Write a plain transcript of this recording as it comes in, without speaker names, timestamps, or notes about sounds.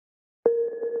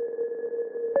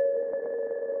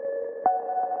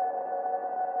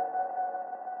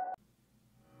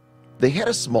They had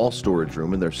a small storage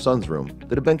room in their son's room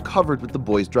that had been covered with the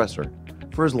boy's dresser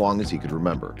for as long as he could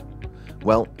remember.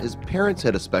 Well, his parents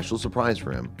had a special surprise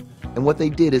for him, and what they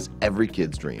did is every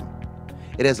kid's dream.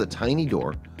 It has a tiny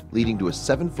door leading to a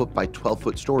 7-foot by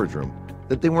 12-foot storage room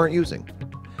that they weren't using.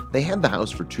 They had the house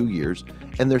for 2 years,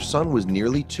 and their son was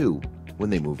nearly 2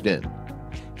 when they moved in.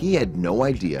 He had no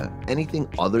idea anything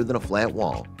other than a flat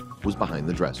wall was behind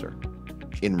the dresser.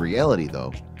 In reality,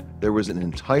 though, there was an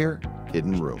entire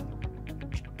hidden room.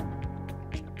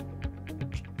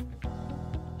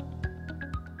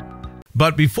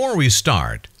 But before we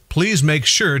start, please make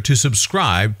sure to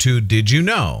subscribe to Did You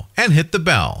Know and hit the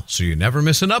bell so you never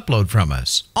miss an upload from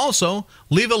us. Also,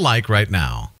 leave a like right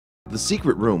now. The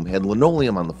secret room had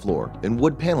linoleum on the floor and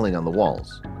wood paneling on the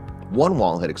walls. One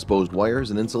wall had exposed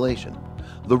wires and insulation.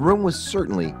 The room was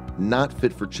certainly not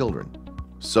fit for children,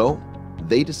 so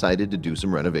they decided to do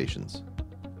some renovations.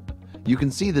 You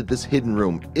can see that this hidden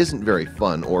room isn't very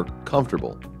fun or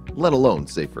comfortable, let alone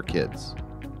safe for kids.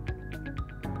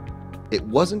 It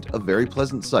wasn't a very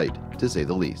pleasant sight, to say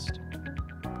the least.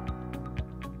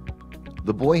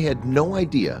 The boy had no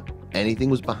idea anything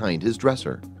was behind his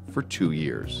dresser for 2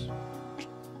 years.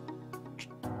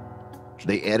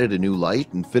 They added a new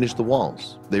light and finished the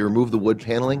walls. They removed the wood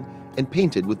paneling and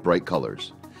painted with bright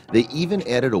colors. They even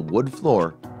added a wood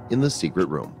floor in the secret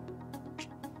room.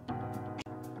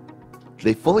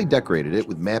 They fully decorated it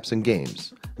with maps and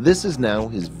games. This is now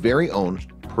his very own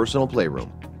personal playroom.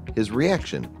 His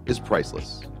reaction is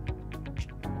priceless.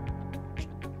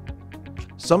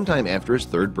 Sometime after his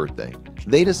 3rd birthday,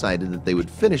 they decided that they would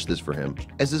finish this for him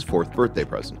as his 4th birthday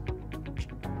present.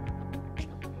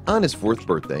 On his 4th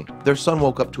birthday, their son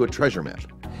woke up to a treasure map.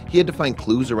 He had to find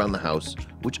clues around the house,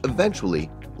 which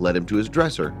eventually led him to his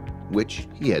dresser, which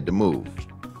he had to move.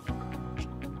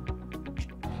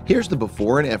 Here's the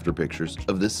before and after pictures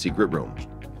of this secret room.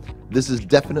 This is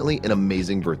definitely an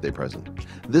amazing birthday present.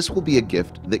 This will be a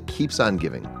gift that keeps on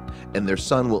giving, and their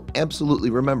son will absolutely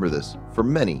remember this for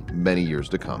many, many years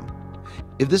to come.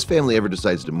 If this family ever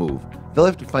decides to move, they'll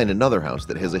have to find another house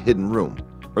that has a hidden room,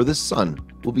 or this son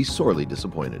will be sorely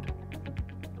disappointed.